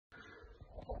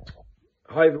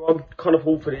Hi everyone, Conor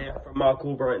Fulford here from Marc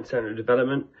Albrighton Centre of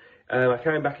Development. I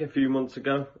came back a few months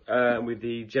ago with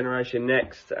the Generation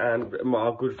Next and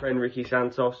my good friend Ricky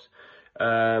Santos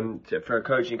for a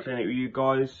coaching clinic with you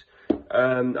guys.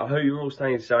 I hope you're all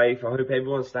staying safe. I hope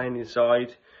everyone's staying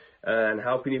inside and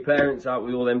helping your parents out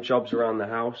with all them jobs around the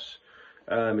house.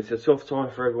 It's a tough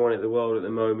time for everyone in the world at the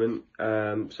moment,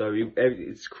 so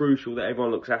it's crucial that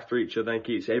everyone looks after each other and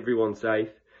keeps everyone safe.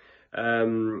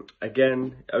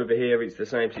 Again, over here it's the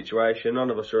same situation. None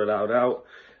of us are allowed out.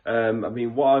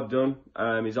 What I've done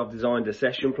is I've designed a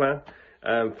session plan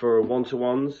for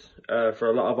one-to-ones for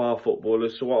a lot of our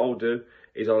footballers. So what I'll do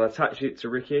is I'll attach it to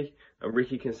Ricky, and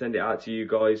Ricky can send it out to you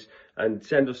guys and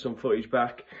send us some footage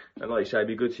back. And like you say, it'd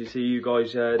be good to see you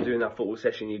guys doing that football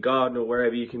session in your garden or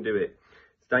wherever you can do it.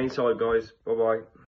 Stay inside, guys. Bye bye.